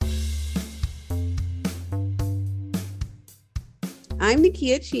I'm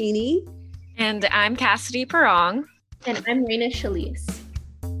Nakia Cheney. And I'm Cassidy Perong. And I'm Raina Shalise.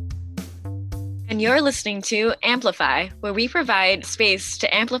 And you're listening to Amplify, where we provide space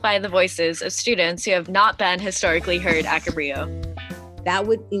to amplify the voices of students who have not been historically heard at Cabrillo. That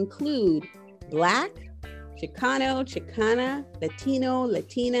would include Black, Chicano, Chicana, Latino,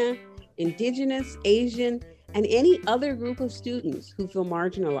 Latina, Indigenous, Asian, and any other group of students who feel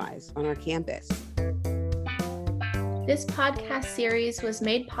marginalized on our campus. This podcast series was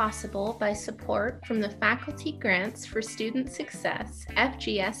made possible by support from the Faculty Grants for Student Success,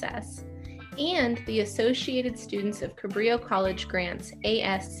 FGSS, and the Associated Students of Cabrillo College Grants,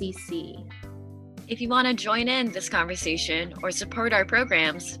 ASCC. If you want to join in this conversation or support our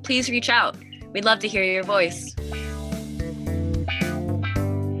programs, please reach out. We'd love to hear your voice.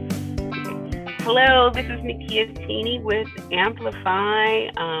 Hello, this is Nakia Cheney with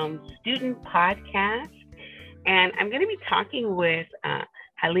Amplify Student Podcast, and I'm going to be talking with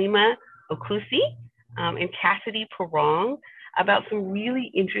Haleemah Okusi and Cassidy Perong about some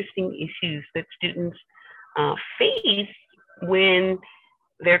really interesting issues that students face when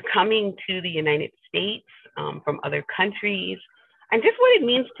they're coming to the United States from other countries, and just what it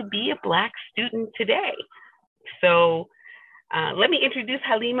means to be a Black student today. So let me introduce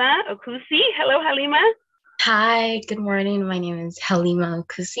Haleemah Okusi. Hello, Haleemah. Hi, good morning. My name is Haleemah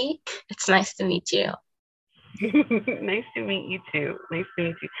Okusi. It's nice to meet you. Nice to meet you too. Nice to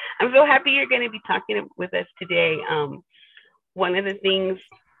meet you. I'm so happy you're going to be talking with us today. One of the things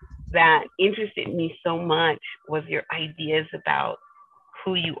that interested me so much was your ideas about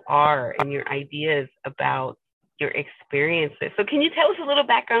who you are and your ideas about your experiences. So can you tell us a little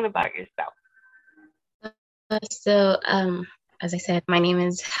background about yourself? As I said, my name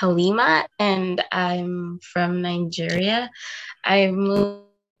is Haleemah and I'm from Nigeria. I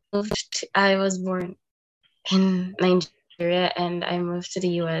was born in Nigeria and I moved to the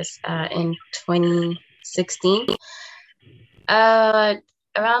US in 2016.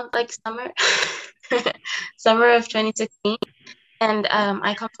 Around like summer of 2016. And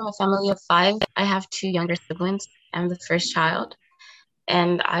I come from a family of 5. I have 2 younger siblings. I'm the first child.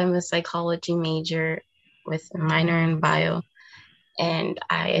 And I'm a psychology major with a minor in bio. And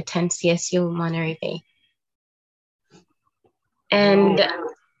I attend CSUMB Monterey Bay. And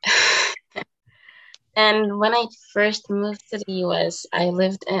and when I first moved to the US, I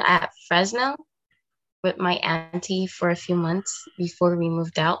lived at Fresno with my auntie for a few months before we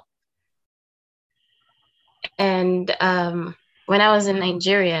moved out. And when I was in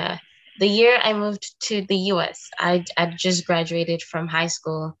Nigeria, the year I moved to the US, I just graduated from high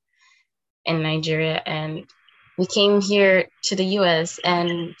school in Nigeria, and we came here to the US,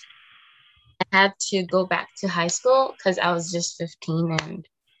 and I had to go back to high school because I was just 15, and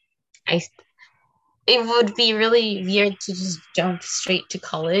it would be really weird to just jump straight to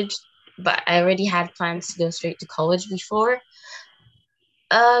college, but I already had plans to go straight to college before.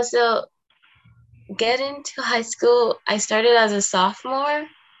 So getting to high school, I started as a sophomore,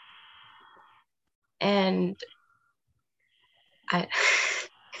 and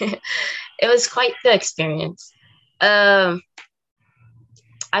it was quite the experience. I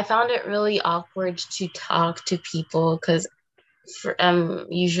found it really awkward to talk to people because I'm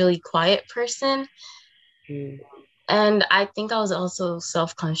usually a quiet person. And I think I was also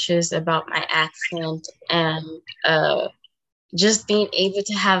self-conscious about my accent and just being able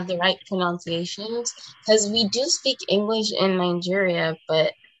to have the right pronunciations, because we do speak English in Nigeria,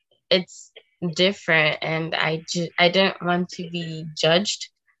 but it's different, and I didn't want to be judged.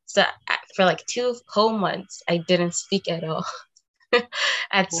 So for like 2 whole months, I didn't speak at all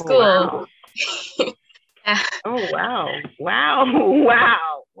at school. Wow. Yeah. Oh,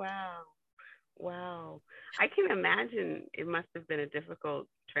 wow. I can imagine it must have been a difficult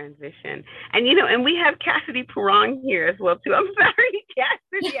transition. And, and we have Cassidy Perong here as well, too. I'm sorry,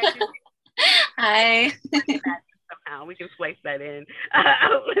 Cassidy. Hi. Somehow we can splice that in.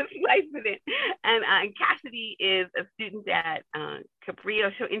 Let's splice it in. And Cassidy is a student at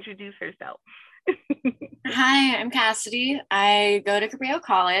Cabrillo. She'll introduce herself. Hi, I'm Cassidy. I go to Cabrillo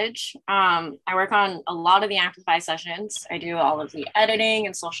College. I work on a lot of the Amplify sessions. I do all of the editing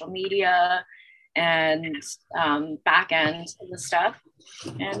and social media and back end of the stuff.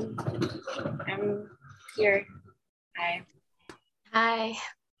 And I'm here. Hi.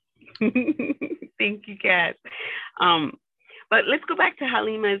 Thank you, Kat. But let's go back to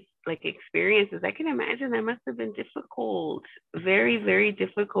Haleemah's experiences. I can imagine that must have been difficult, very, very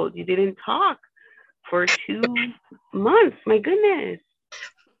difficult. You didn't talk for 2 months. My goodness.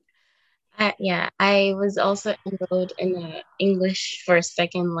 I was also enrolled in English for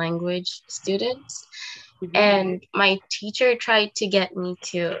second language students, And my teacher tried to get me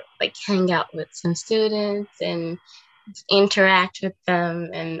to like hang out with some students and interact with them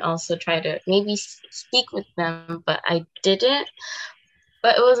and also try to maybe speak with them, but I didn't.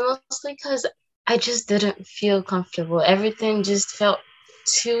 But it was mostly because I just didn't feel comfortable. Everything just felt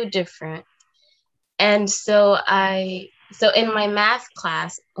too different. And so in my math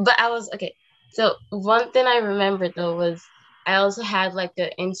class, but I was okay. So one thing I remember though was I also had like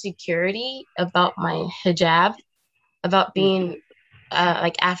an insecurity about my hijab, about being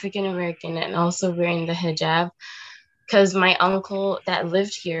like African American and also wearing the hijab. Because my uncle that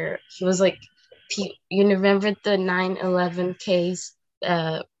lived here, he was like, you remember the 9/11 case?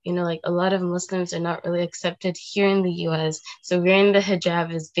 Like a lot of Muslims are not really accepted here in the US. So wearing the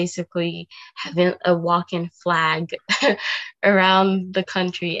hijab is basically having a walk-in flag around the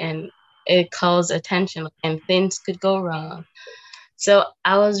country, and it calls attention and things could go wrong. So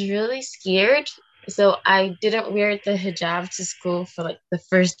I was really scared. So I didn't wear the hijab to school for like the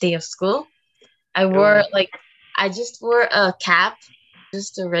first day of school. I just wore a cap,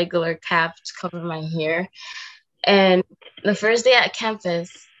 just a regular cap to cover my hair. And the first day at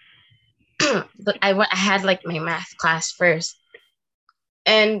campus, but I had like my math class first.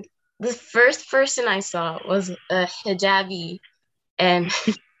 And the first person I saw was a hijabi, and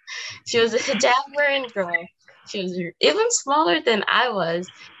she was a hijab wearing girl. She was even smaller than I was,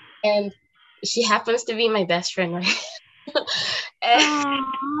 and she happens to be my best friend, right?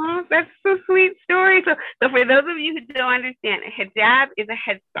 Aww, that's a sweet story. So for those of you who don't understand, a hijab is a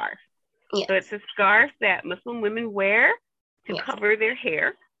headscarf. Yes. So it's a scarf that Muslim women wear to cover their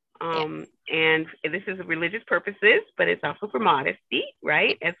hair. And this is religious purposes, but it's also for modesty,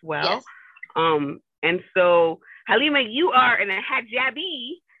 right, as well. Yes. And so, Haleemah, you are, and a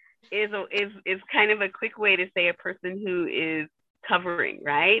hijabi is kind of a quick way to say a person who is covering,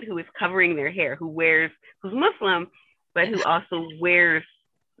 right? Who is covering their hair, who's Muslim, but who also wears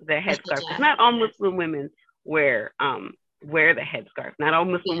the headscarf. Because not all Muslim women wear the headscarf. Not all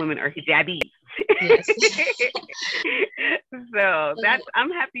Muslim women are hijabis. Yes. So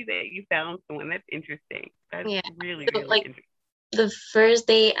I'm happy that you found someone. That's interesting. That's really interesting. The first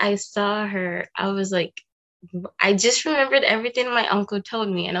day I saw her, I was like, I just remembered everything my uncle told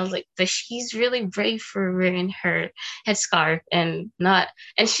me, and I was like, but she's really brave for wearing her headscarf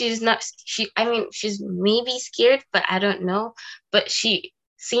she's maybe scared, but I don't know. But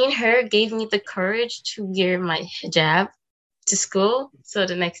seeing her gave me the courage to wear my hijab to school. So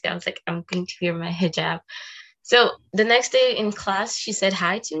the next day I was like, I'm going to wear my hijab. So the next day in class, she said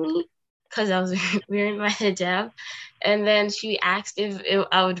hi to me because I was wearing my hijab. And then she asked if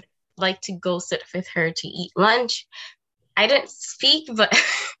I would like to go sit with her to eat lunch. I didn't speak, but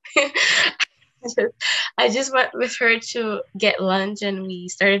I just went with her to get lunch, and we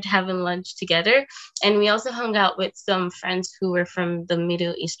started having lunch together. And we also hung out with some friends who were from the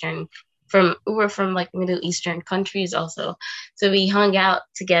Middle Eastern countries also. So we hung out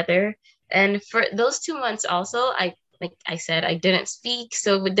together. And for those 2 months also, like I said, I didn't speak.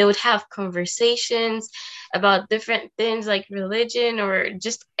 So they would have conversations about different things like religion or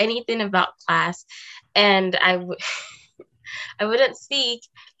just anything about class. And I wouldn't speak.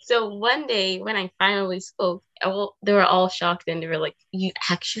 So one day when I finally spoke, they were all shocked and they were like, "You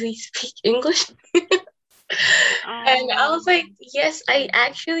actually speak English?" And I was like, "Yes, I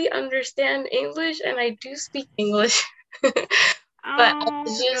actually understand English and I do speak English." But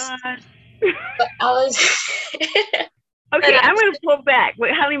I was Okay, I'm going to pull back.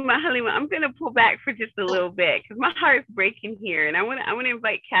 Wait, Haleemah, I'm going to pull back for just a little bit because my heart's breaking here, and I want to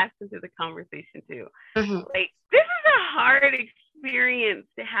invite Cass into the conversation too. Mm-hmm. Like, this is a hard experience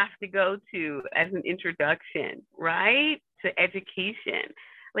to have to go to as an introduction, right, to education.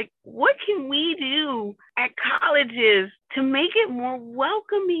 Like, what can we do at colleges to make it more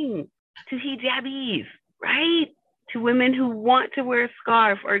welcoming to hijabis, right? To women who want to wear a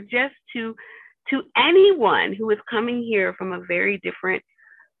scarf, or just to anyone who is coming here from a very different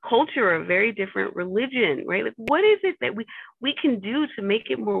culture, a very different religion, right? Like, what is it that we can do to make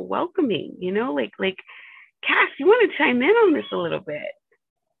it more welcoming? Like Cass, you want to chime in on this a little bit?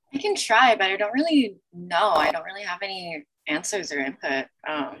 I can try, but I don't really know. I don't really have any answers or input.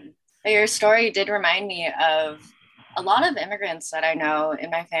 Your story did remind me of a lot of immigrants that I know in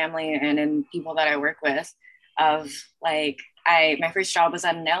my family and in people that I work with. Of like, my first job was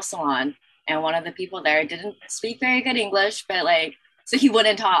at a nail salon, and one of the people there didn't speak very good English, but so he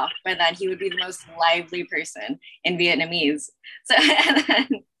wouldn't talk, but then he would be the most lively person in Vietnamese. So and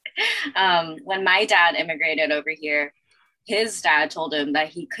then, when my dad immigrated over here, his dad told him that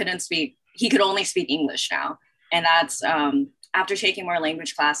he could only speak English now. And that's after taking more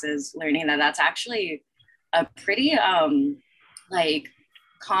language classes, learning that that's actually a pretty like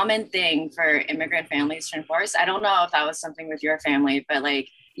common thing for immigrant families to enforce. I don't know if that was something with your family, but like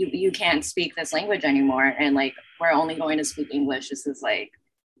you can't speak this language anymore, and like we're only going to speak English. This is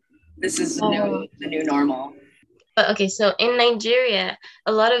the new normal. But okay, so in Nigeria,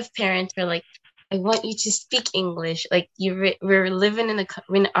 a lot of parents are like, I want you to speak English. Like we're living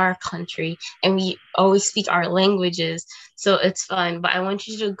in our country, and we always speak our languages, so it's fun. But I want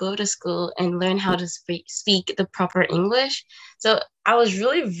you to go to school and learn how to speak the proper English. So I was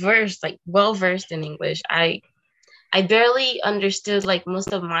really well versed in English. I barely understood like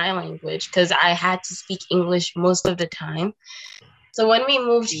most of my language because I had to speak English most of the time. So when we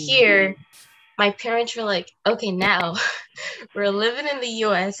moved here, my parents were like, okay, now we're living in the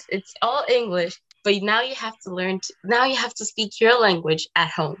US. It's all English, but now you have to speak your language at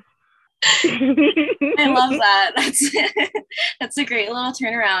home. I love that. That's a great little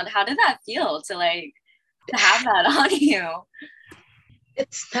turnaround. How did that feel to have that on you?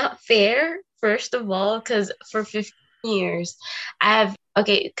 It's not fair, first of all, because for 15 years,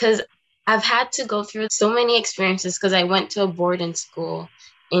 because I've had to go through so many experiences because I went to a boarding school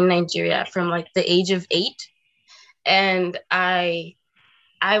in Nigeria from like the age of 8, and I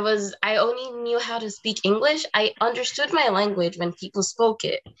only knew how to speak English. I understood my language when people spoke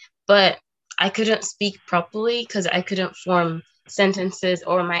it, but I couldn't speak properly because I couldn't form sentences,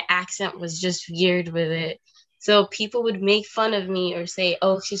 or my accent was just weird with it. So people would make fun of me or say,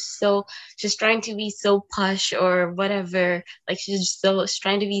 oh, she's trying to be so posh or whatever. Like she's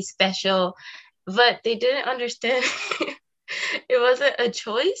trying to be special, but they didn't understand. It wasn't a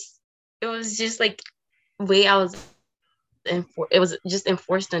choice. It was just like way it was just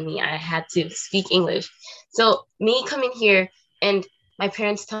enforced on me. I had to speak English. So me coming here and my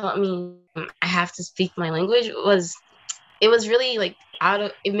parents telling me I have to speak my language it was really like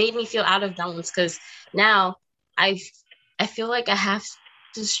it made me feel out of balance, because now I feel like I have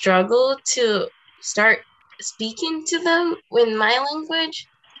to struggle to start speaking to them in my language.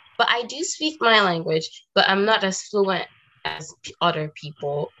 But I do speak my language, but I'm not as fluent as other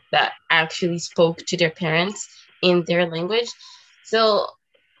people that actually spoke to their parents in their language. So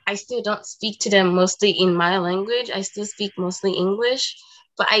I still don't speak to them mostly in my language. I still speak mostly English,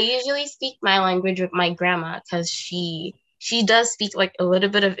 but I usually speak my language with my grandma because she does speak like a little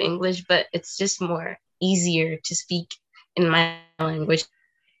bit of English, but it's just more easier to speak in my language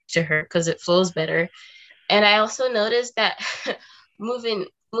to her because it flows better. And I also noticed that moving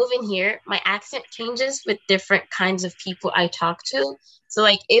here, my accent changes with different kinds of people I talk to. So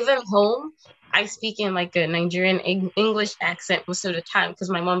like even home, I speak in like a Nigerian English accent most of the time because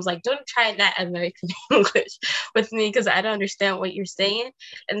my mom's like, don't try that American English with me because I don't understand what you're saying.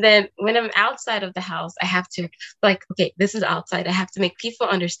 And then when I'm outside of the house, I have to like, okay, this is outside. I have to make people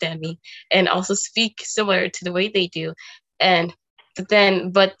understand me and also speak similar to the way they do. And but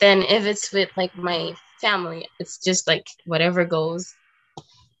then if it's with like my family, it's just like whatever goes.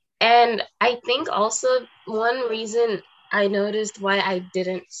 And I think also one reason I noticed why I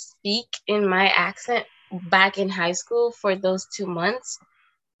didn't speak in my accent back in high school for those 2 months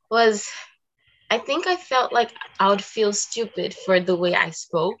was I think I felt like I would feel stupid for the way I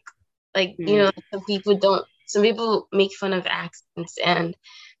spoke. Like, some people make fun of accents and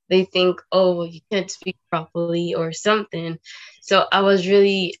they think, oh, you can't speak properly or something. So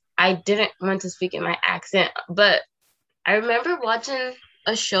I didn't want to speak in my accent. But I remember watching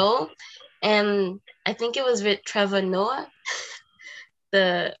a show, and I think it was with Trevor Noah,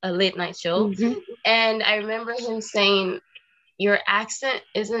 a late night show. Mm-hmm. And I remember him saying, your accent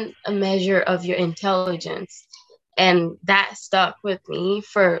isn't a measure of your intelligence. And that stuck with me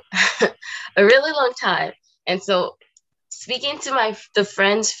for a really long time. And so speaking to the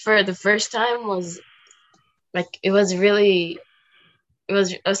friends for the first time was like, it was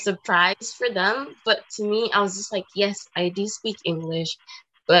a surprise for them. But to me, I was just like, yes, I do speak English.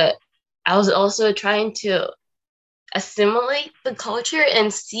 But I was also trying to assimilate the culture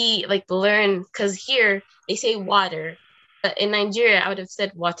and learn, because here they say water. But in Nigeria, I would have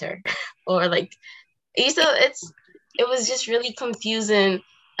said water. Or like, so it was just really confusing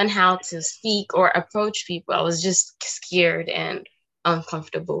on how to speak or approach people. I was just scared and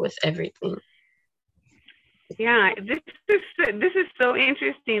uncomfortable with everything. Yeah, this is so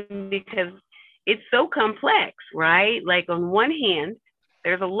interesting because it's so complex, right? Like on one hand,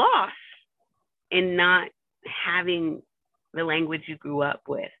 there's a loss in not having the language you grew up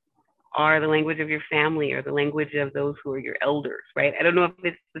with, or the language of your family, or the language of those who are your elders, right? I don't know if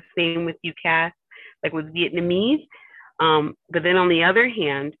it's the same with you, Cass, like with Vietnamese. But then on the other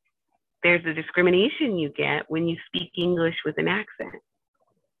hand, there's the discrimination you get when you speak English with an accent.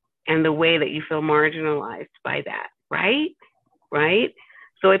 and the way that you feel marginalized by that, right? Right?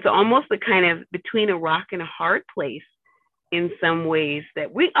 So it's almost a kind of between a rock and a hard place in some ways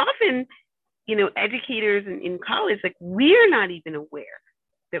that we often, educators in college, like we're not even aware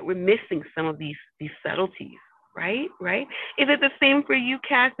that we're missing some of these subtleties, right? Right? Is it the same for you,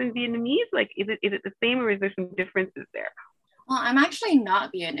 Cass, in Vietnamese? Like, is it the same, or is there some differences there? Well, I'm actually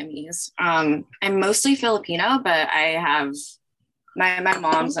not Vietnamese. I'm mostly Filipino, but I have my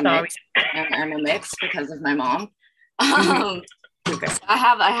mom's a mix, and I'm a mix because of my mom. Okay. I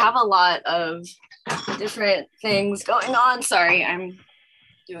have a lot of different things going on. Sorry, I'm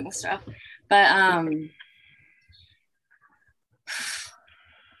doing stuff, but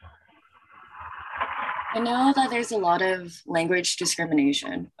I know that there's a lot of language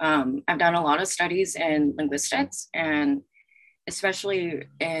discrimination. I've done a lot of studies in linguistics, and especially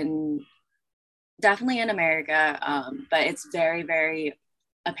definitely in America, but it's very, very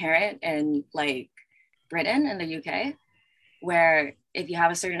apparent in like Britain and the UK, where if you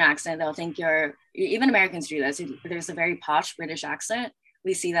have a certain accent, they'll think even Americans do this. If there's a very posh British accent,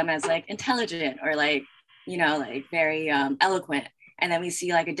 we see them as like intelligent or like, like very eloquent. And then we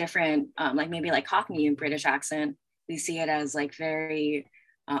see like a different, like maybe like Cockney British accent, we see it as like very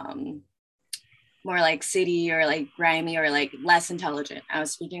more like city or like grimy or like less intelligent. I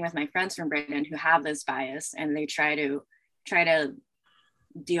was speaking with my friends from Britain who have this bias, and they try to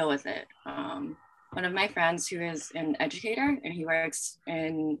deal with it. One of my friends who is an educator and he works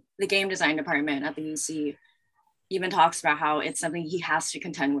in the game design department at the UC even talks about how it's something he has to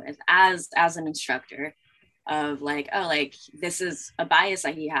contend with as an instructor, of like, oh, like this is a bias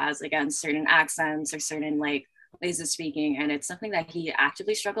that he has against certain accents or certain like ways of speaking, and it's something that he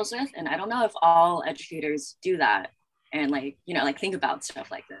actively struggles with. And I don't know if all educators do that and like, like think about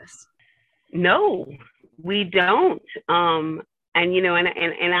stuff like this. No, we don't. And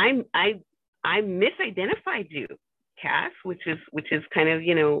I misidentified you, Cass, which is kind of,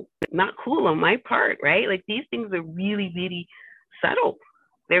 not cool on my part, right? Like these things are really, really subtle.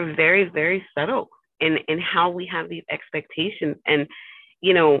 They're very, very subtle in how we have these expectations. And,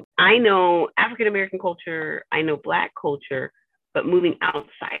 I know African-American culture, I know Black culture, but moving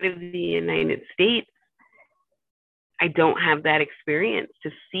outside of the United States, I don't have that experience to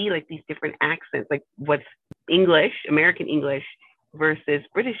see like these different accents, like what's English, American English versus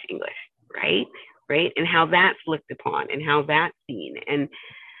British English, right? And how that's looked upon and how that's seen. And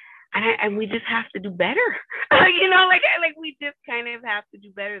we just have to do better. like we just kind of have to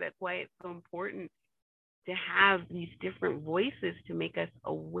do better. That's why it's so important to have these different voices to make us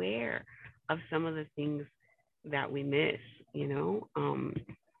aware of some of the things that we miss,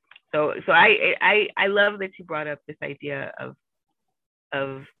 So I love that you brought up this idea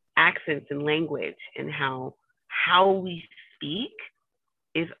of accents and language, and how we speak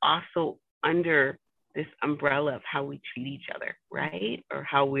is also under this umbrella of how we treat each other, right? Or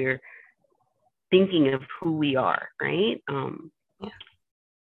how we're thinking of who we are, right? Yeah.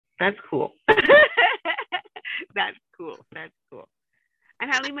 That's cool. That's cool.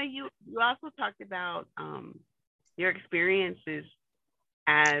 And Haleemah, you also talked about your experiences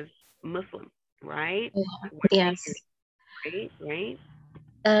as Muslim, right? Yes. Right.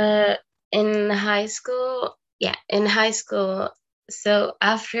 In high school, so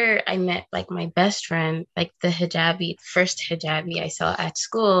after I met like my best friend, like the first hijabi I saw at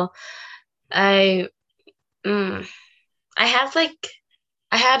school, I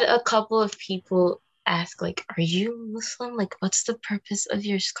had a couple of people ask like, are you Muslim? Like, what's the purpose of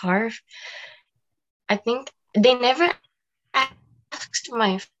your scarf? I think they never asked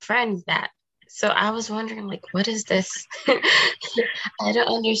my friend that. So I was wondering like, what is this? I don't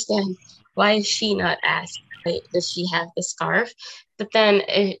understand. Why is she not asked? Like, does she have the scarf? But then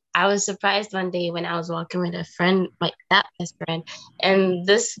I was surprised one day when I was walking with a friend, like that best friend, and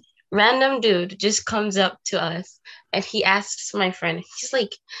this random dude just comes up to us and he asks my friend, he's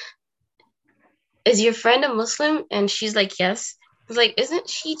like, is your friend a Muslim? And she's like, yes. He's like, isn't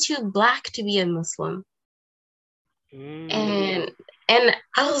she too Black to be a Muslim? And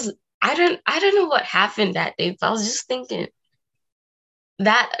I don't know what happened that day, but I was just thinking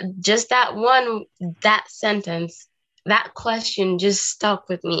that sentence, that question just stuck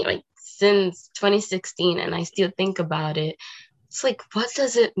with me like since 2016, and I still think about it. It's like, what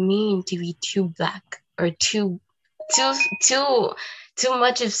does it mean to be too Black or too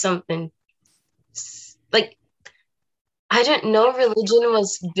much of something? Like, I didn't know religion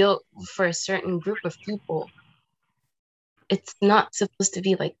was built for a certain group of people. It's not supposed to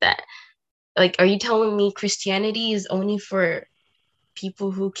be like that. Like, are you telling me Christianity is only for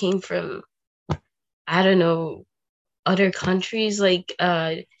people who came from, I don't know, other countries? Like,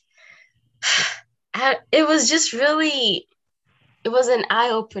 it was just really, it was an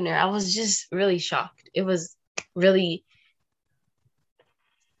eye-opener. I was just really shocked. It was really,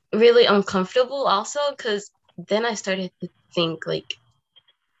 really uncomfortable also, because then I started to think, like,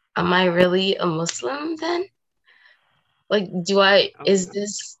 am I really a Muslim then? Like, is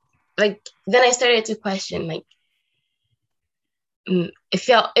this, like, then I started to question, like, it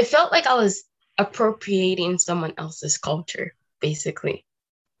felt like I was appropriating someone else's culture, basically.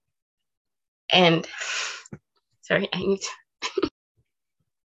 And sorry, I need to.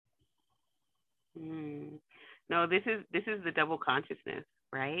 No, this is the double consciousness,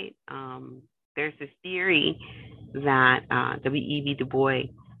 right? There's this theory that W.E.B. Du Bois,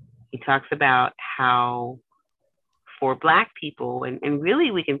 he talks about how for Black people, and really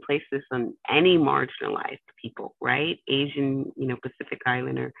we can place this on any marginalized people, right? Asian, Pacific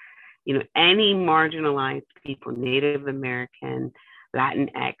Islander, any marginalized people, Native American,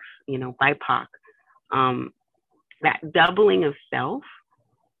 Latinx, BIPOC, that doubling of self,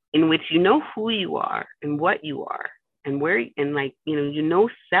 in which you know who you are and what you are and where, and like,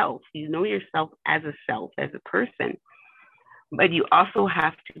 self, yourself as a person, but you also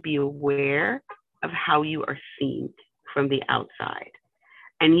have to be aware of how you are seen from the outside,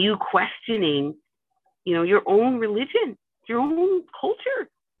 and you questioning, your own religion, your own culture,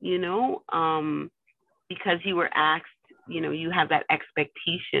 because you were asked, you have that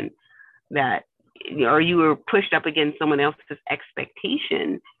expectation that, or you were pushed up against someone else's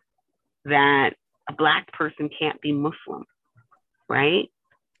expectation that a Black person can't be Muslim, right?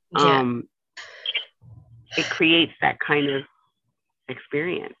 Yeah. It creates that kind of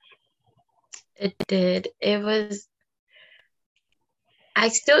experience. It did. I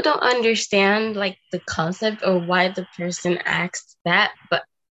still don't understand, like, the concept or why the person asked that, but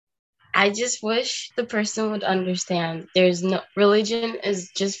I just wish the person would understand there's no, religion is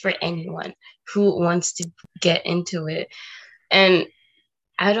just for anyone who wants to get into it. And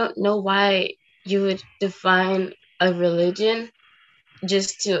I don't know why you would define a religion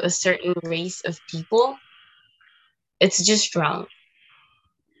just to a certain race of people. It's just wrong.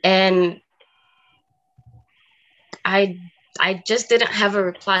 And I just didn't have a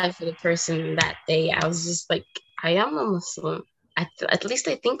reply for the person that day. I was just like, I am a Muslim. At least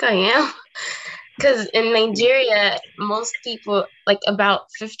I think I am. Because in Nigeria, most people, like about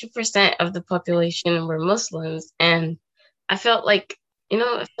 50% of the population were Muslims. And I felt like,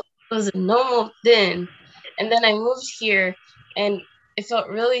 it was a normal thing. And then I moved here and it felt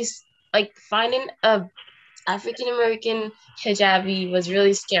really like finding a African American hijabi was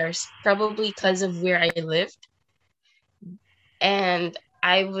really scarce, probably because of where I lived. And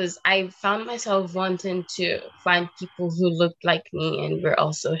I found myself wanting to find people who looked like me and were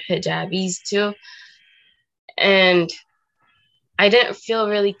also hijabis too. And I didn't feel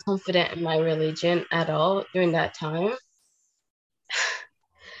really confident in my religion at all during that time.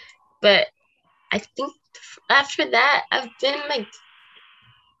 But I think after that, I've been like,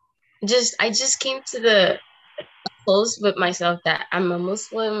 I just came to the close with myself that I'm a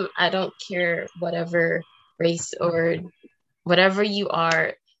Muslim. I don't care whatever race or whatever you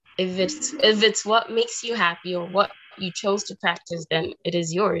are. If it's what makes you happy or what you chose to practice, then it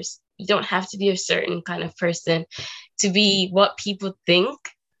is yours. You don't have to be a certain kind of person to be what people think.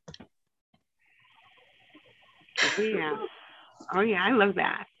 Yeah. Oh yeah, I love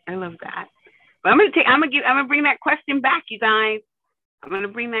that. But I'm gonna bring that question back, you guys. I'm gonna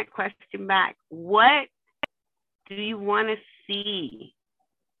bring that question back. What do you want to see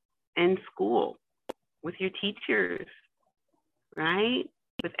in school with your teachers, right?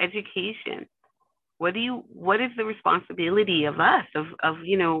 With education? What is the responsibility of us, of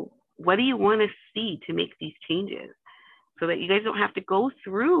what do you want to see to make these changes so that you guys don't have to go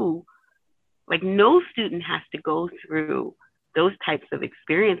through, like no student has to go through those types of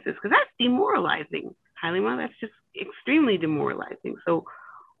experiences, because that's demoralizing. Haleemah, that's just extremely demoralizing. So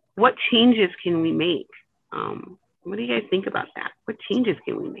what changes can we make? What do you guys think about that? What changes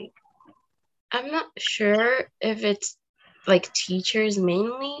can we make? I'm not sure if it's like teachers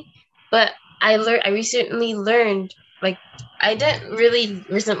mainly, but I recently learned, like, I didn't really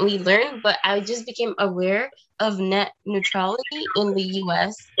recently learn, but I just became aware of net neutrality in the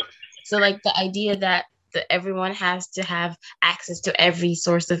US. So like the idea that everyone has to have access to every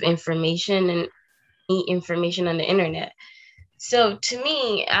source of information and any information on the internet. So to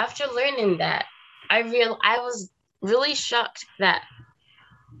me, after learning that, I was really shocked that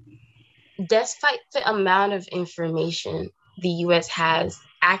despite the amount of information the US has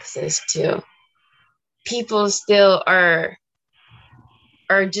access to, people still are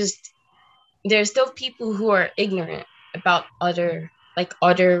just, there's still people who are ignorant about other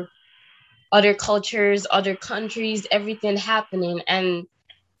other cultures, other countries, everything happening. And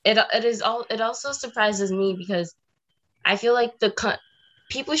it also surprises me because I feel like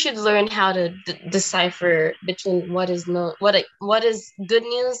people should learn how to decipher between what is what is good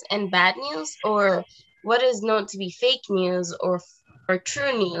news and bad news, or what is known to be fake news or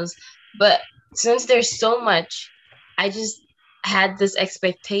true news. But since there's so much, I just had this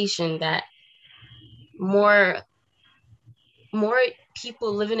expectation that more more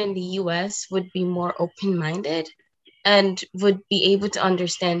people living in the US would be more open-minded and would be able to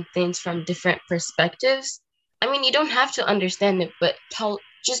understand things from different perspectives. I mean, you don't have to understand it, but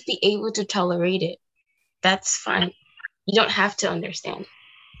just be able to tolerate it. That's fine. You don't have to understand.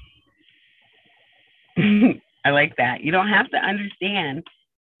 I like that. You don't have to understand,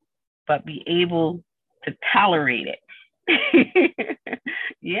 but be able to tolerate it.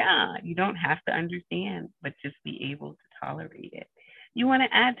 Yeah, you don't have to understand, but just be able to tolerate it. You want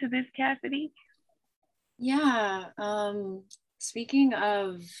to add to this, Cassidy? Yeah. Speaking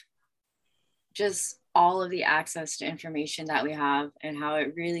of just all of the access to information that we have and how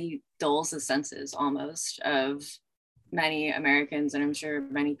it really dulls the senses almost of many Americans, and I'm sure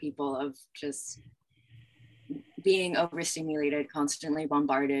many people, of just being overstimulated, constantly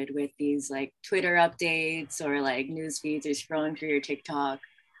bombarded with these like Twitter updates or like news feeds or scrolling through your TikTok,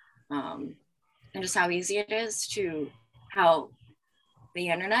 and just how easy it is to how the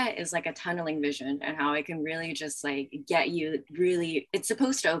internet is like a tunneling vision, and how it can really just like get you really, it's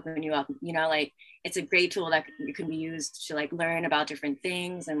supposed to open you up, you know, like it's a great tool that can be used to like learn about different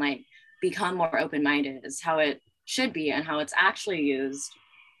things and like become more open-minded is how it should be. And how it's actually used,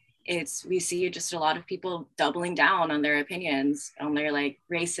 we see just a lot of people doubling down on their opinions, on their like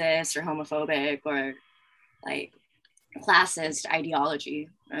racist or homophobic or like classist ideology.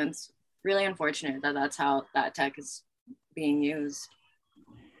 And it's really unfortunate that that's how that tech is being used.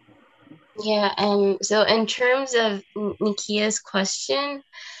 Yeah, and so in terms of Nikia's question,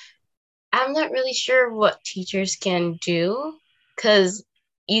 I'm not really sure what teachers can do, because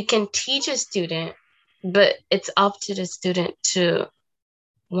you can teach a student, but it's up to the student to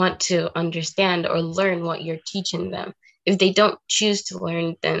want to understand or learn what you're teaching them. If they don't choose to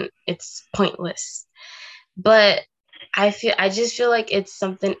learn, then it's pointless. But I just feel like it's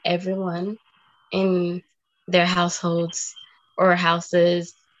something everyone in their households or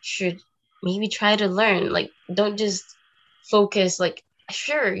houses should maybe try to learn. Like, don't just focus, like,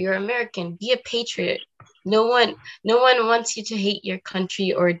 sure, you're American, be a patriot. No one wants you to hate your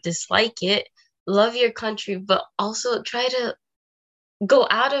country or dislike it. Love your country, but also try to go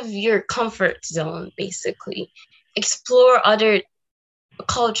out of your comfort zone, basically. Explore other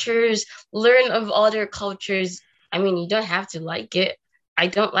cultures, learn of other cultures. I mean, you don't have to like it. I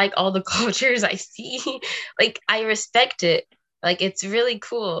don't like all the cultures I see. Like, I respect it. Like, it's really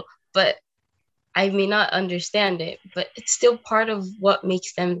cool, but I may not understand it, but it's still part of what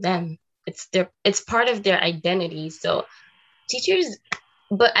makes them them. It's part of their identity. So teachers,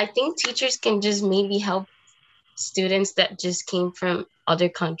 but I think teachers can just maybe help students that just came from other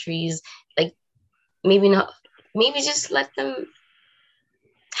countries, like maybe not, maybe just let them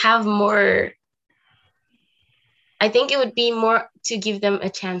have more. I think it would be more to give them a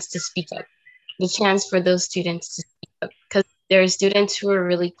chance to speak up, the chance for those students to speak up, because there are students who are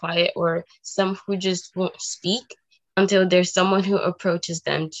really quiet, or some who just won't speak until there's someone who approaches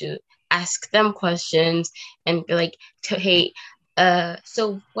them to ask them questions and be like, hey,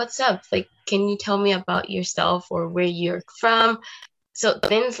 so what's up? Like, can you tell me about yourself or where you're from? So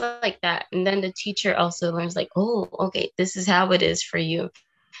things like that. And then the teacher also learns like, oh, okay, this is how it is for you.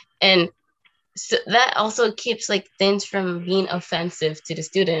 And so that also keeps like things from being offensive to the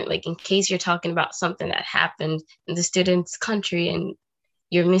student. Like, in case you're talking about something that happened in the student's country and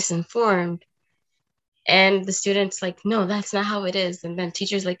you're misinformed, and the student's like, no, that's not how it is. And then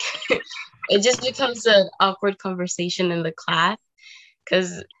teachers like, it just becomes an awkward conversation in the class.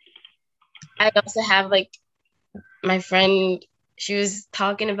 Because I also have like my friend, she was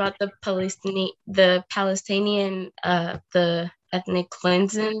talking about the Palestinian, the ethnic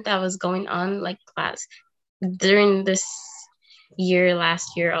cleansing that was going on like during this year,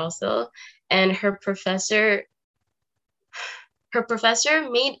 last year also. And her professor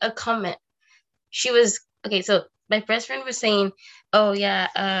made a comment. She was, okay, so my best friend was saying, oh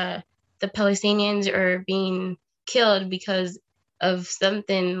yeah, the Palestinians are being killed because of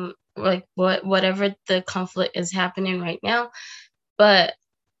something, like whatever the conflict is happening right now. But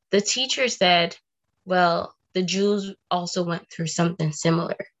the teacher said, well, the Jews also went through something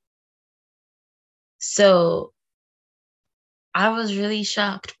similar. So I was really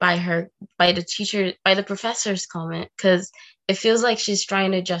shocked by the professor's comment, because it feels like she's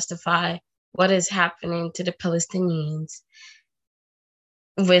trying to justify what is happening to the Palestinians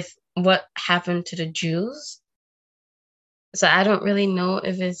with what happened to the Jews. So I don't really know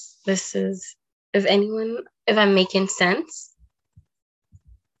if if I'm making sense.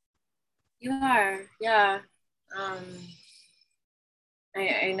 You are, yeah.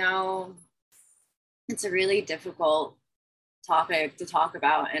 I know it's a really difficult topic to talk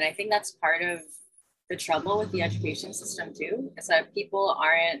about, and I think that's part of the trouble with the education system too, is that people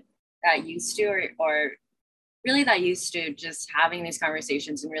aren't that used to or really that used to just having these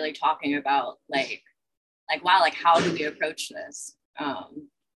conversations and really talking about like wow, like how do we approach this?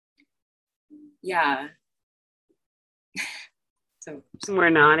 Yeah. So we're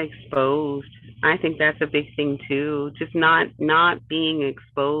not exposed. I think that's a big thing too. Just not being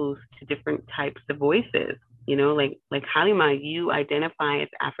exposed to different types of voices. You know, like Haleemah, you identify as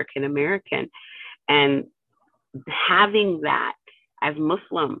African American, and having that as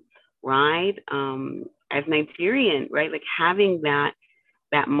Muslim, right? As Nigerian, right? Like having that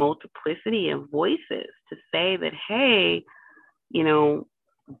multiplicity of voices to say that, hey, you know,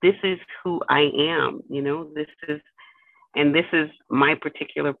 this is who I am. You know, this is my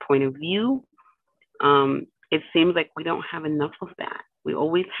particular point of view. It seems like we don't have enough of that. We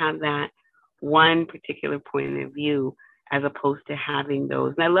always have that one particular point of view as opposed to having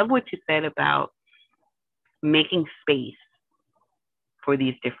those. And I love what you said about making space for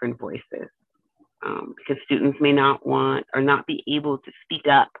these different voices, because students may not want or not be able to speak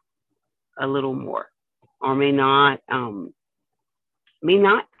up a little more, or may not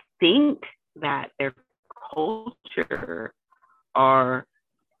think that their culture or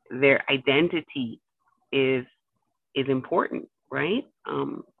their identity is important, right?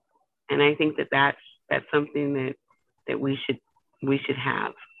 And I think that that's something that we should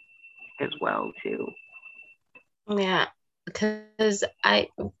have as well too. Yeah, because I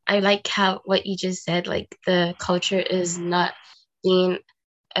like how what you just said, like the culture is not being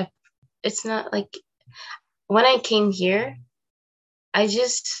it's not like when I came here, I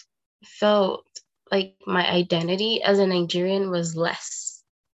just felt like my identity as a Nigerian was less.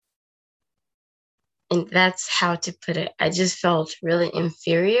 And that's how to put it. I just felt really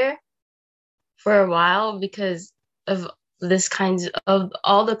inferior for a while because of this kinds of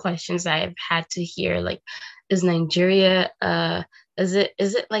all the questions I've had to hear. Like, is Nigeria is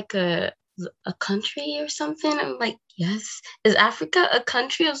it like a country or something? I'm like, yes. Is Africa a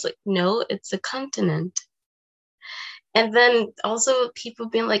country? I was like, no, it's a continent. And then also people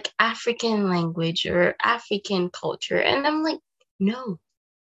being like African language or African culture. And I'm like, no.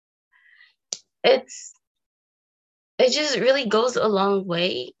 It just really goes a long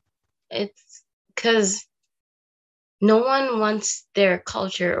way. It's because no one wants their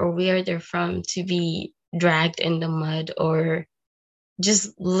culture or where they're from to be dragged in the mud or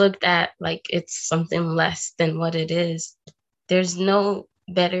just looked at like it's something less than what it is. There's no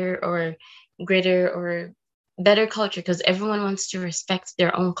better or greater or better culture because everyone wants to respect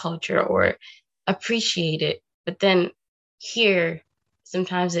their own culture or appreciate it. But then here,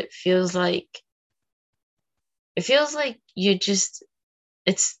 sometimes it feels like it's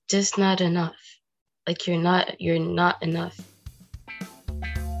just not enough. Like you're not enough.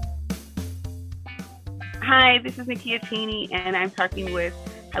 Hi, this is Nakia Cheney, and I'm talking with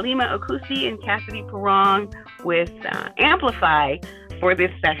Haleemah Okusi and Cassidy Perong with Amplify for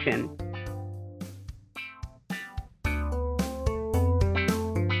this session.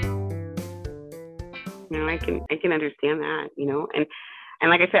 You know, I can understand that, you know, and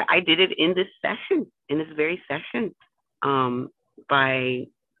like I said, I did it in this very session, by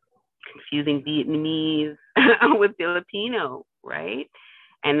confusing Vietnamese with Filipino, right?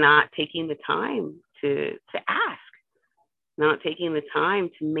 And not taking the time to ask, not taking the time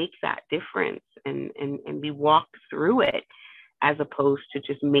to make that difference and be walked through it, as opposed to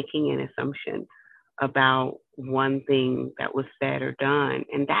just making an assumption about one thing that was said or done.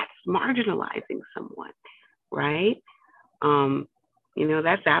 And that's marginalizing someone, right? You know,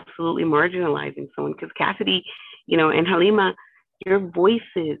 that's absolutely marginalizing someone, because Cassidy, you know, and Haleemah, your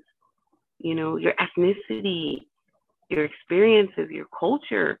voices, you know, your ethnicity, your experiences, your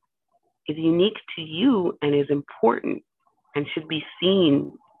culture is unique to you and is important and should be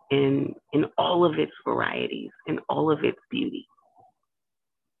seen in all of its varieties and all of its beauty.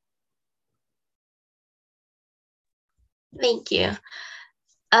 Thank you.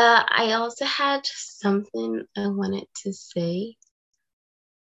 I also had something I wanted to say.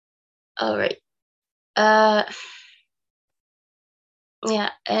 All right.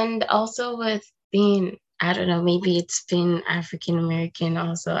 Yeah, and also with being, I don't know, maybe it's been African American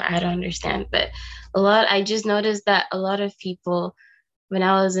also, I don't understand, but I just noticed that a lot of people when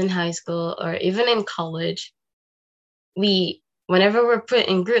I was in high school or even in college, whenever we're put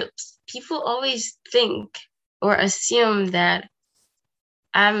in groups, people always think or assume that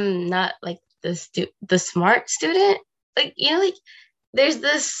I'm not like the smart student. Like, like there's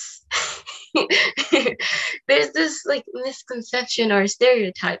this there's this like misconception or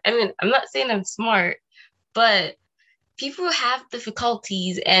stereotype. I mean, I'm not saying I'm smart, but people have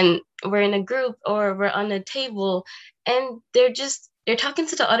difficulties and we're in a group or we're on a table and they're talking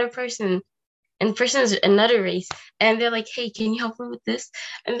to the other person and the person is another race and they're like, hey, can you help me with this?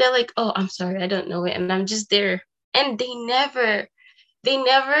 And they're like, oh, I'm sorry, I don't know it. And I'm just there. And they never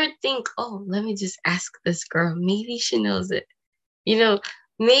think, oh, let me just ask this girl. Maybe she knows it.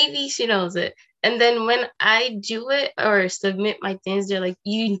 Maybe she knows it. And then when I do it or submit my things, they're like,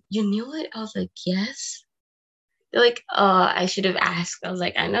 you knew it? I was like, yes. They're like, oh, I should have asked. I was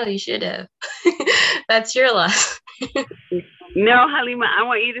like, I know you should have. That's your loss. No, Haleemah, I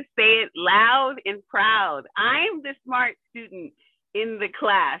want you to say it loud and proud. I'm the smart student in the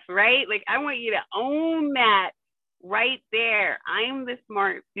class, right? Like, I want you to own that right there. I'm the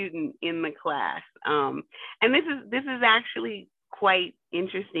smart student in the class. And this is actually quite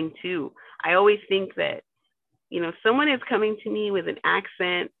interesting too. I always think that, someone is coming to me with an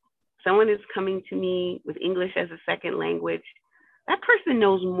accent, someone is coming to me with English as a second language. That person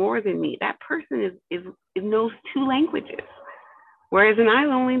knows more than me. That person knows 2 languages, whereas I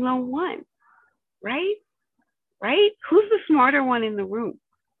only know 1, right? Right? Who's the smarter one in the room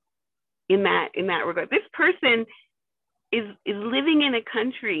in that regard? This person is living in a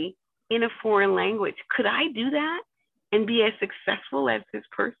country in a foreign language. Could I do that and be as successful as this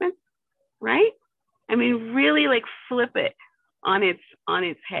person? Right? I mean, really like flip it on its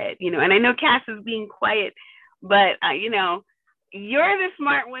head, and I know Cass is being quiet, but you're the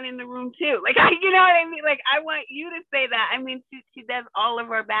smart one in the room too. Like, you know what I mean? Like, I want you to say that. I mean, she does all of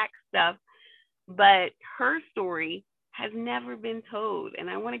our back stuff, but her story has never been told. And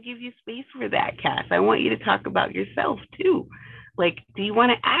I want to give you space for that, Cass. I want you to talk about yourself too. Like, do you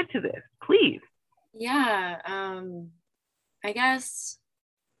want to add to this, please? Yeah, I guess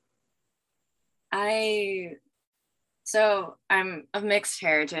so I'm of mixed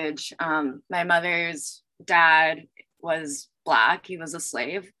heritage. My mother's dad was Black. He was a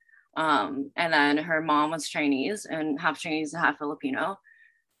slave. And then her mom was Chinese and half Chinese and half Filipino.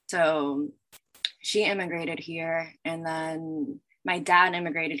 So she immigrated here. And then my dad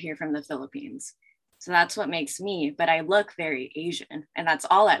immigrated here from the Philippines. So that's what makes me, but I look very Asian and that's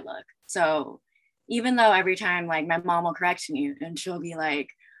all I look. So even though every time like my mom will correct me and she'll be like,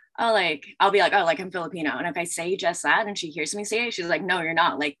 oh, like, I'll be like, oh, like I'm Filipino. And if I say just that and she hears me say it, she's like, no, you're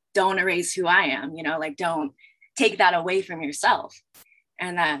not. Like, don't erase who I am, like, don't take that away from yourself.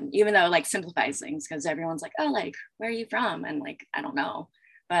 And then even though like simplifies things because everyone's like, oh, like, where are you from? And like, I don't know.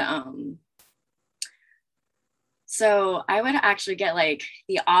 But so I would actually get like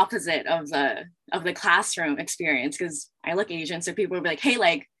the opposite of the classroom experience because I look Asian. So people would be like, hey,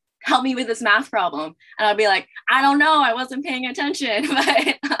 like, help me with this math problem. And I'll be like, I don't know, I wasn't paying attention.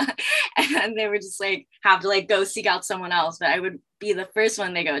 But and they would just like have to like go seek out someone else. But I would be the first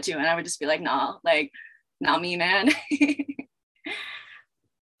one they go to. And I would just be like, nah, like, not me, man.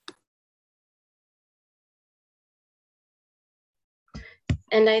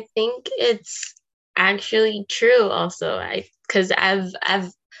 And I think it's actually true also. Because I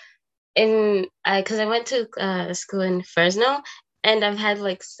went to school in Fresno, and I've had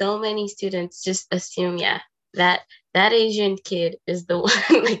like so many students just assume, that Asian kid is the one.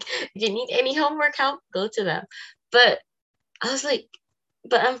 Like, if you need any homework help, go to them. But I was like,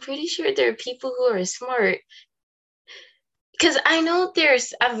 but I'm pretty sure there are people who are smart. Because I know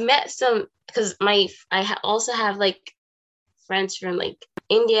I've met some, because also have like friends from like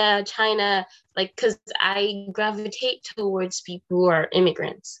India, China, like, because I gravitate towards people who are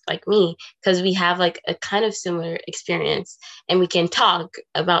immigrants like me, because we have like a kind of similar experience and we can talk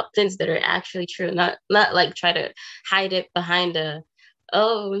about things that are actually true, not like try to hide it behind it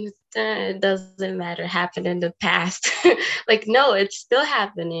doesn't matter, happened in the past. Like, no, it's still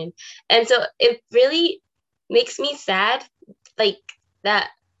happening. And so it really makes me sad, like, that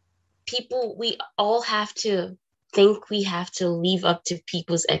we all have to think we have to live up to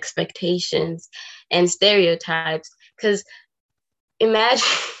people's expectations and stereotypes. Because imagine,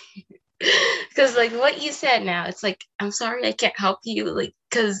 because like what you said now, it's like, I'm sorry, I can't help you. Like,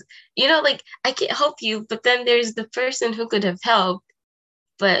 because, like, I can't help you, but then there's the person who could have helped,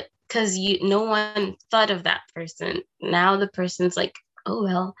 but because no one thought of that person. Now the person's like, oh,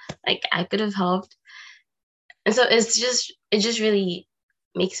 well, like, I could have helped. And so it just really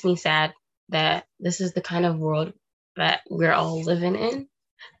makes me sad that this is the kind of world that we're all living in.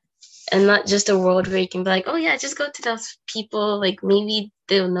 And not just a world where you can be like, oh yeah, just go to those people. Like maybe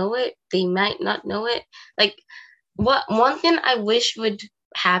they'll know it. They might not know it. Like one thing I wish would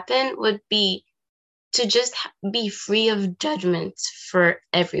happen would be to just be free of judgments for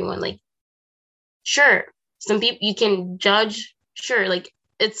everyone. Like, sure, some people you can judge. Sure, like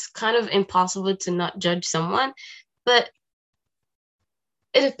it's kind of impossible to not judge someone, but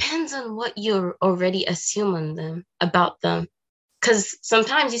it depends on what you already assume on them about them. Because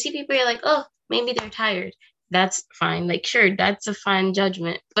sometimes you see people, you're like, oh, maybe they're tired. That's fine. Like, sure, that's a fine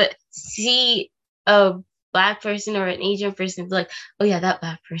judgment. But see a Black person or an Asian person, be like, oh yeah, that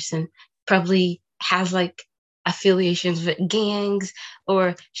Black person probably has like affiliations with gangs,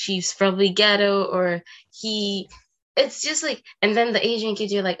 or she's probably ghetto, or he. It's just like, and then the Asian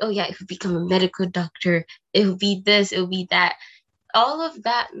kids, you're like, oh yeah, it would become a medical doctor. It would be this, it would be that. All of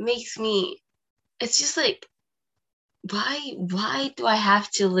that makes me, it's just like, why do I have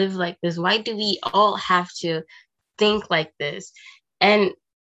to live like this? Why do we all have to think like this? And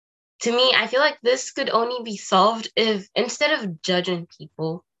to me, I feel like this could only be solved if instead of judging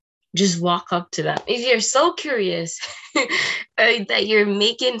people, just walk up to them. If you're so curious that you're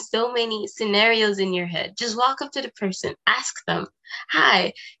making so many scenarios in your head, just walk up to the person, ask them,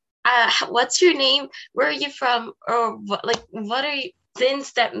 hi, what's your name? Where are you from? Or what are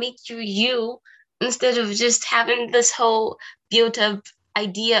things that make you you? Instead of just having this whole built up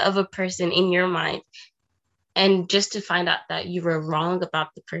idea of a person in your mind, and just to find out that you were wrong about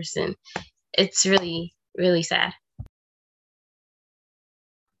the person, it's really, really sad.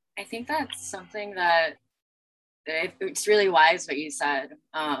 I think that's something that it's really wise what you said.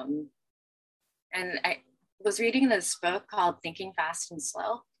 And I was reading this book called Thinking Fast and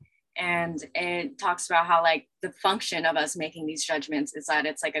Slow. And it talks about how like the function of us making these judgments is that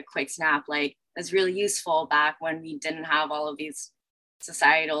it's like a quick snap. Like it's really useful back when we didn't have all of these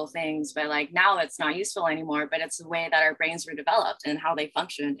societal things, but like now it's not useful anymore. But it's the way that our brains were developed, and how they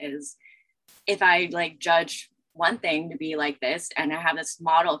function is, if I like judge one thing to be like this and I have this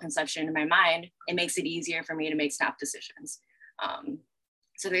model conception in my mind, it makes it easier for me to make snap decisions.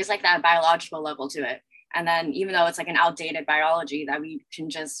 So there's like that biological level to it. And then even though it's like an outdated biology that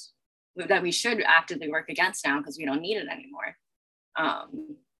we should actively work against now because we don't need it anymore.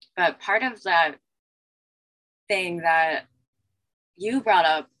 But part of that thing that you brought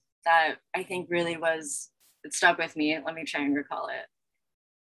up that I think really it stuck with me, let me try and recall it,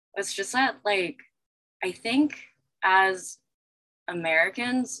 was just that like, I think as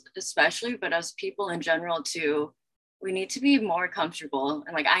Americans especially, but as people in general too, we need to be more comfortable,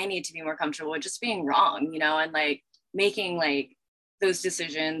 and like I need to be more comfortable with just being wrong, you know, and like making like those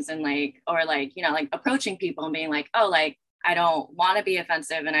decisions, and like, or like, you know, like approaching people and being like, oh, like I don't want to be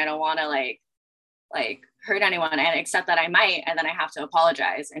offensive and I don't want to like hurt anyone, and accept that I might, and then I have to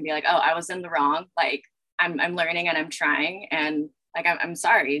apologize and be like, oh, I was in the wrong, like I'm learning and I'm trying, and like I'm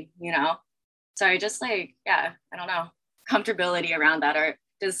sorry, you know. So I just like, yeah, I don't know, comfortability around that, or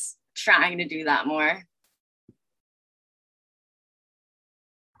just trying to do that more.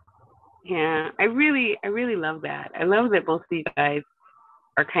 Yeah, I really love that. I love that both of you guys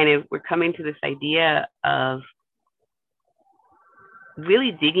are we're coming to this idea of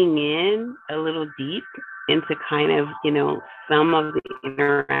really digging in a little deep into kind of, you know, some of the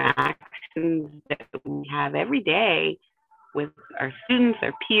interactions that we have every day with our students,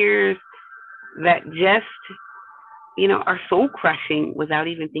 our peers, that just, you know, are soul crushing without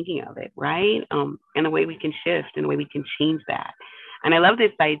even thinking of it, right? And the way we can shift and the way we can change that. And I love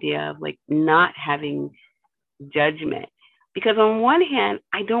this idea of like not having judgment, because on one hand,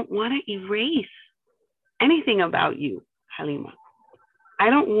 I don't want to erase anything about you, Haleemah. I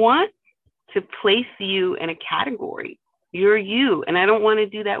don't want to place you in a category. You're you. And I don't want to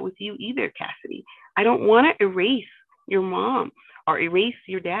do that with you either, Cassidy. I don't want to erase your mom or erase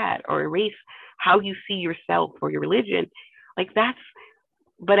your dad or erase how you see yourself or your religion. Like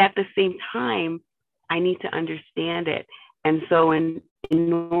but at the same time, I need to understand it. And so in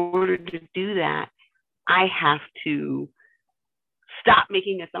order to do that, I have to stop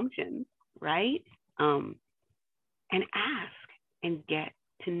making assumptions, right? And ask and get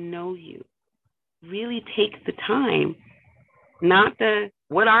to know you. Really take the time, not the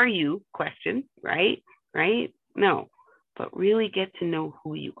what are you question, right? No, but really get to know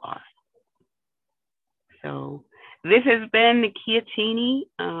who you are. So this has been Nakia Cheney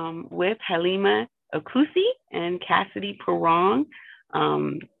with Haleemah Okusi and Cassidy Perong.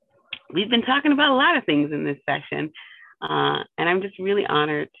 We've been talking about a lot of things in this session, and I'm just really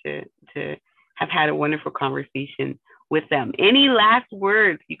honored to have had a wonderful conversation with them. Any last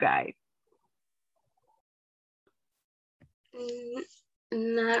words, you guys?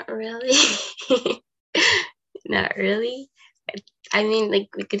 Not really. Not really. I mean, like,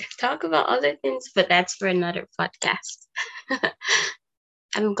 we could talk about other things, but that's for another podcast.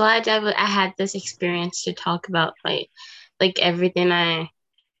 I'm glad I had this experience to talk about like everything I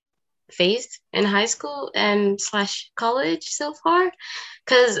faced in high school and / college so far,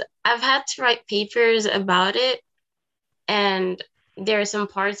 because I've had to write papers about it, and there are some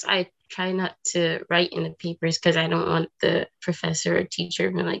parts I try not to write in the papers because I don't want the professor or teacher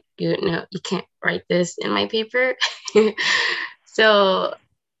to be like, you know, you can't write this in my paper. So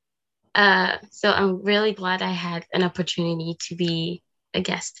I'm really glad I had an opportunity to be a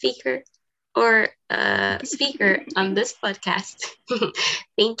guest speaker or a speaker on this podcast.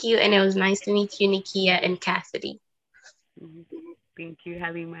 Thank you. And it was nice to meet you, Nikia and Cassidy. Thank you,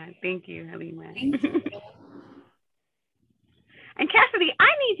 Haleemah. Thank you, Haleemah. And Cassidy, I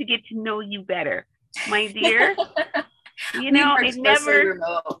need to get to know you better, my dear. You know, it never.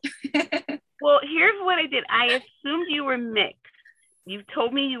 Well, here's what I did. I assumed you were mixed. You've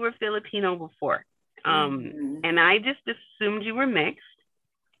told me you were Filipino before. And I just assumed you were mixed.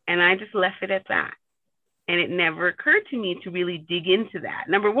 And I just left it at that. And it never occurred to me to really dig into that.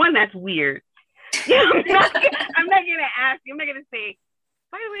 Number one, that's weird. I'm not going to ask you. I'm not going to say,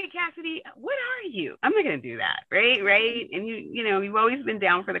 by the way, Cassidy, what are you? I'm not going to do that. Right. And you know, you've always been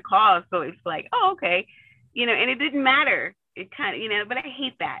down for the cause. So it's like, oh, okay. You know, and it didn't matter. It kind of, you know, but I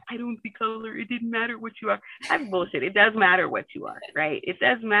hate that. I don't see color. It didn't matter what you are. That's bullshit. It does matter what you are. Right. It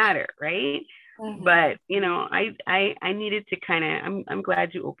does matter. Right. Mm-hmm. But, you know, I needed to kind of, I'm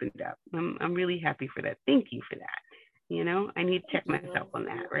glad you opened up. I'm really happy for that. Thank you for that. You know, I need to check myself on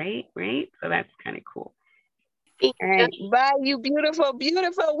that. Right. So that's kind of cool. All right. Bye, you beautiful,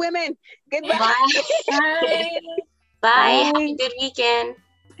 beautiful women. Goodbye. Bye. Bye. Bye. Have a good weekend.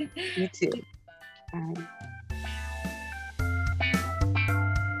 You too. Bye.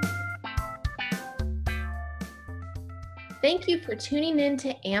 Thank you for tuning in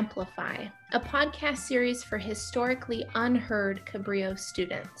to Amplify, a podcast series for historically unheard Cabrillo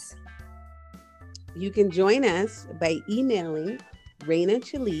students. You can join us by emailing Reina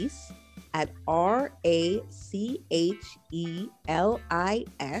Chalice at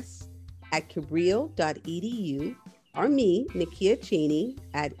RACHELIS@cabrillo.edu, or me, Nikia Cheney,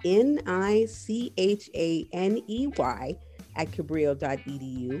 at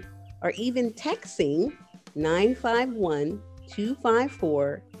NICHANEY@cabrillo.edu, or even texting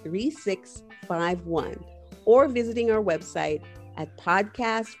 951-254-3651, or visiting our website at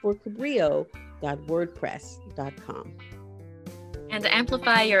podcastforcabrillo.wordpress.com. And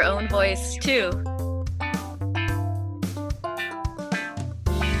amplify your own voice too.